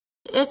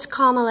it's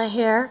Kamala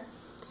here,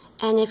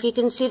 and if you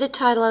can see the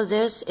title of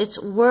this, it's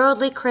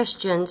Worldly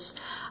Christians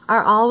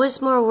are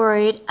always more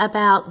worried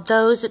about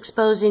those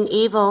exposing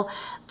evil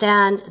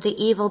than the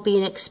evil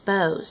being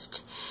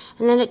exposed.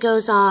 And then it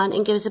goes on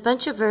and gives a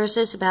bunch of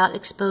verses about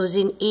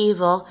exposing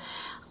evil,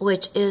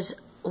 which is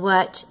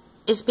what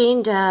is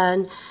being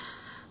done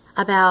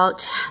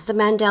about the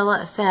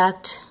Mandela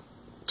effect,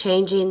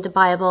 changing the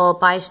Bible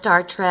by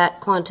Star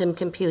Trek, quantum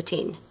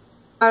computing.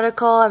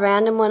 Article, a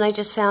random one I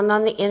just found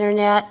on the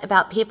internet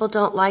about people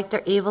don't like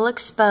their evil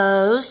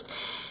exposed,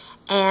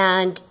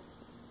 and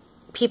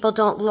people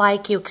don't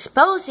like you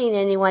exposing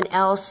anyone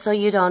else, so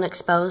you don't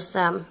expose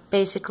them.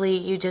 Basically,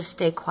 you just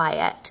stay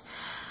quiet.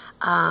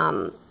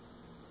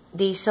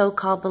 These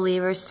so-called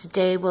believers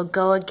today will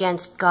go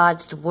against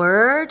God's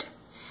word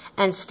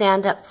and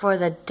stand up for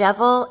the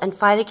devil and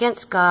fight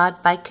against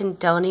God by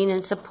condoning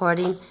and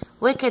supporting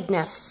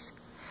wickedness.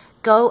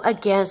 Go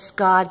against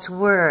God's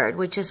word,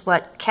 which is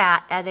what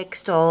Kat at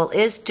Extol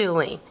is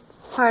doing.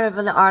 Part of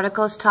the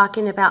article is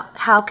talking about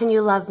how can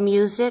you love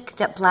music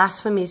that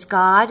blasphemies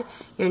God?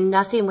 You're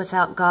nothing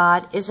without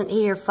God. Isn't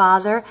he your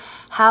father?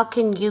 How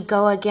can you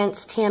go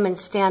against him and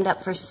stand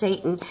up for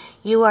Satan?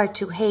 You are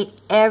to hate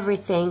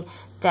everything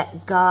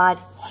that God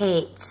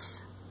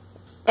hates.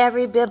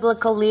 Every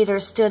biblical leader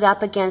stood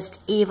up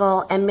against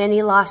evil, and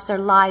many lost their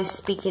lives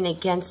speaking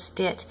against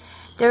it.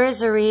 There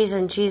is a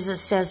reason Jesus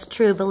says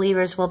true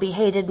believers will be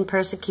hated and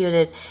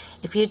persecuted.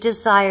 If you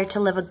desire to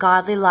live a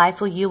godly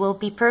life, well, you will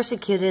be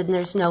persecuted, and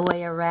there's no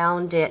way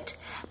around it.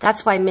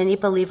 That's why many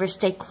believers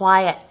stay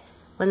quiet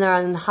when they're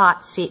on the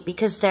hot seat,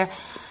 because they're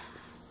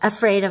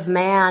afraid of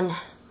man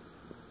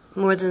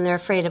more than they're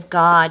afraid of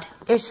God.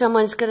 If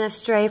someone's going to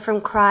stray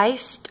from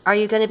Christ, are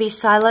you going to be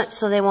silent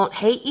so they won't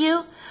hate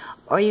you?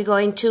 Or are you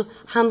going to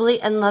humbly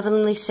and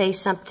lovingly say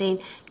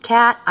something?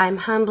 Kat, I'm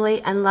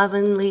humbly and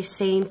lovingly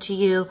saying to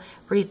you,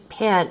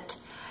 repent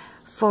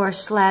for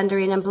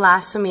slandering and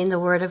blaspheming the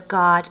word of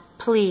God.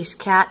 Please,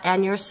 Kat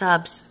and your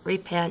subs,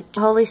 repent.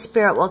 The Holy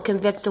Spirit will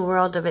convict the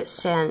world of its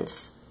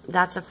sins.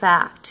 That's a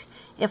fact.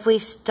 If we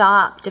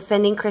stop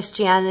defending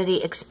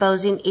Christianity,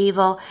 exposing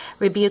evil,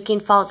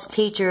 rebuking false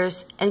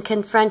teachers, and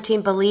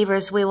confronting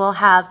believers, we will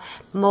have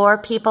more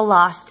people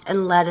lost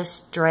and led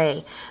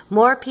astray.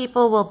 More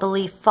people will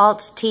believe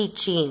false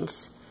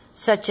teachings,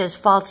 such as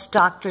false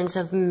doctrines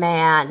of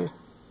man.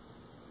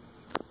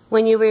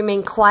 When you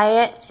remain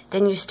quiet,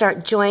 then you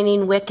start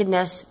joining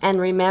wickedness. And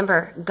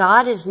remember,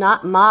 God is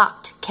not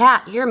mocked.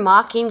 Kat, you're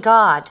mocking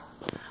God.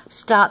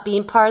 Stop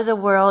being part of the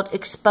world,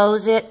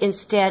 expose it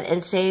instead,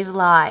 and save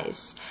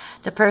lives.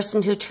 The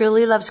person who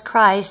truly loves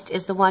Christ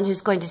is the one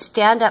who's going to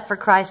stand up for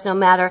Christ no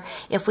matter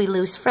if we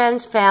lose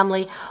friends,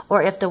 family,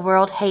 or if the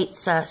world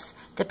hates us.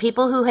 The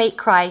people who hate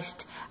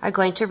Christ are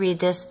going to read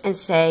this and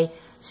say,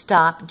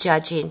 stop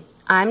judging.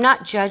 I'm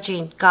not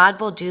judging.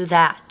 God will do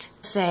that.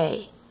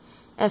 Say,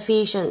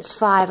 Ephesians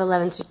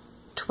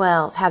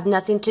 5:11-12, have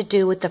nothing to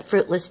do with the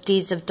fruitless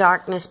deeds of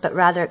darkness, but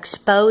rather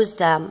expose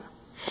them.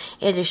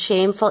 It is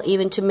shameful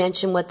even to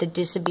mention what the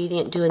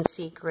disobedient do in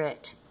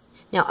secret.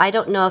 Now, I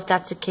don't know if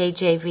that's a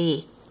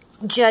KJV.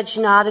 Judge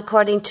not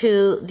according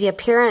to the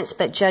appearance,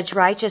 but judge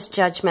righteous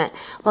judgment.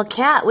 Well,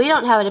 Kat, we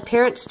don't have an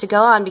appearance to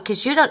go on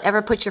because you don't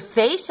ever put your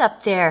face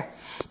up there.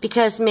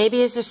 Because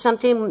maybe is there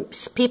something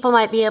people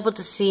might be able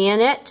to see in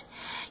it?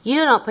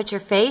 You don't put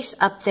your face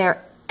up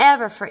there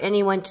ever for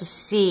anyone to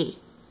see.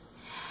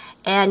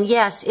 And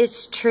yes,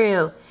 it's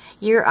true.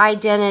 Your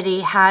identity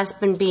has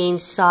been being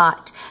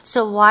sought.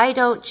 So why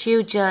don't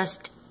you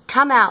just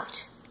come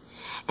out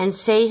and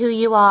say who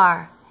you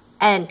are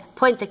and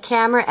point the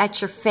camera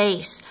at your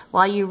face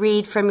while you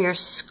read from your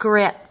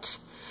script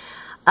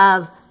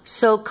of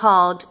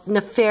so-called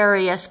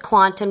nefarious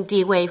quantum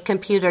D-wave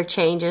computer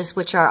changes,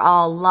 which are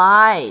all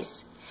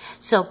lies.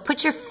 So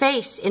put your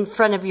face in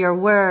front of your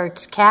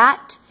words,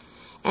 Kat,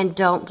 and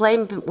don't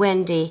blame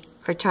Wendy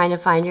for trying to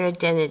find your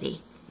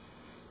identity.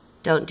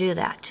 Don't do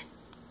that.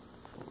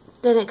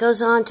 Then it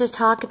goes on to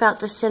talk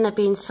about the sin of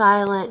being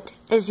silent.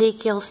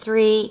 Ezekiel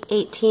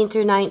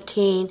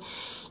 3:18-19.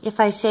 If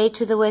I say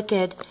to the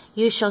wicked,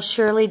 you shall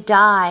surely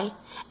die,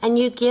 and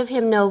you give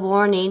him no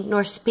warning,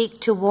 nor speak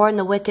to warn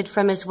the wicked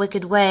from his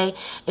wicked way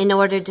in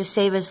order to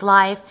save his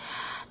life,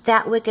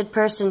 that wicked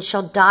person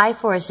shall die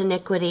for his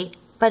iniquity,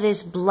 but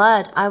his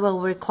blood I will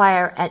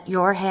require at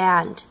your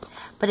hand.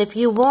 But if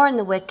you warn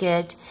the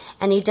wicked,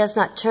 and he does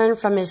not turn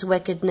from his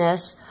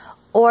wickedness,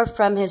 or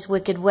from his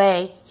wicked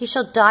way, he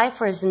shall die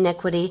for his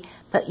iniquity,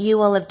 but you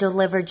will have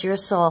delivered your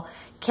soul.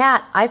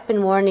 Kat, I've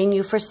been warning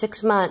you for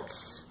 6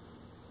 months.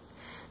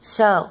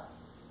 So,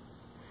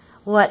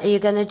 what are you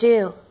going to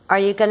do? Are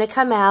you going to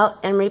come out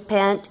and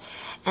repent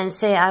and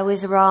say, I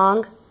was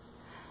wrong?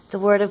 The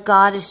word of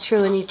God is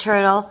true and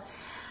eternal,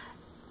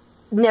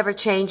 never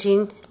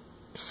changing,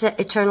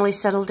 eternally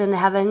settled in the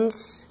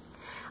heavens.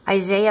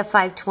 Isaiah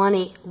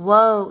 5:20,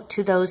 woe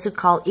to those who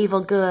call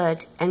evil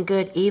good and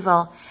good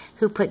evil,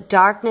 who put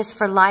darkness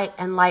for light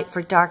and light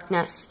for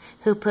darkness,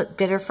 who put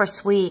bitter for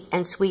sweet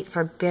and sweet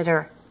for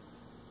bitter.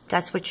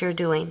 That's what you're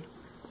doing.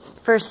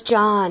 1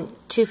 John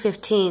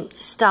 2:15,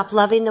 stop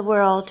loving the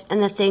world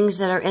and the things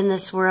that are in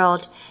this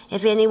world.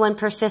 If anyone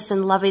persists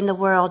in loving the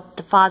world,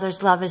 the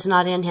Father's love is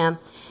not in him.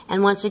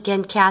 And once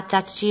again, Kat,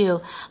 that's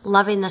you,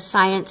 loving the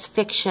science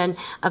fiction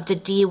of the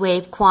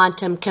D-wave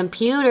quantum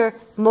computer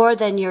more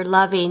than you're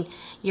loving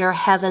your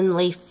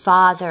heavenly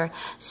Father.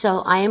 So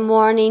I am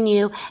warning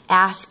you,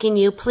 asking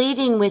you,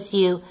 pleading with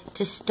you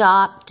to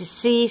stop, to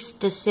cease,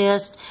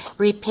 desist,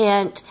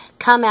 repent,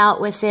 come out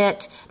with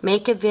it,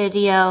 make a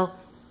video,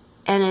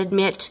 and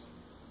admit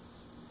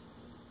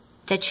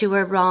that you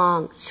were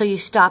wrong, so you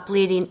stop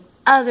leading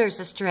others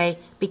astray,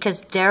 because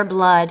their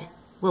blood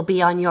will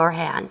be on your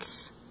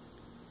hands.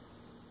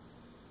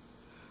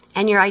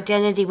 And your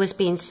identity was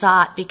being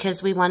sought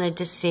because we wanted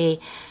to see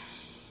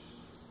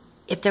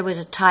if there was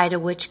a tie to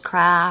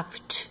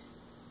witchcraft,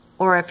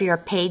 or if you're a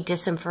paid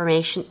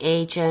disinformation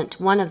agent.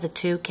 One of the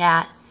two,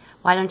 Kat.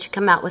 Why don't you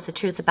come out with the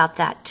truth about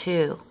that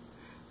too?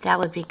 That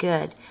would be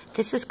good.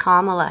 This is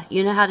Kamala.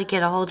 You know how to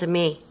get a hold of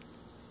me.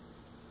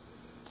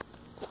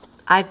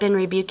 I've been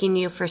rebuking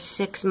you for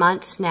 6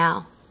 months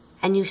now,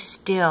 and you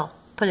still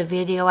put a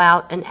video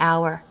out an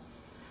hour.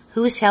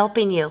 Who's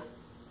helping you?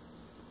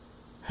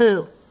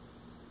 Who?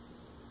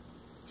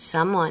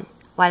 Someone.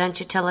 Why don't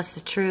you tell us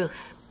the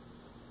truth?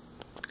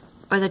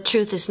 Or the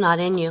truth is not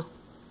in you.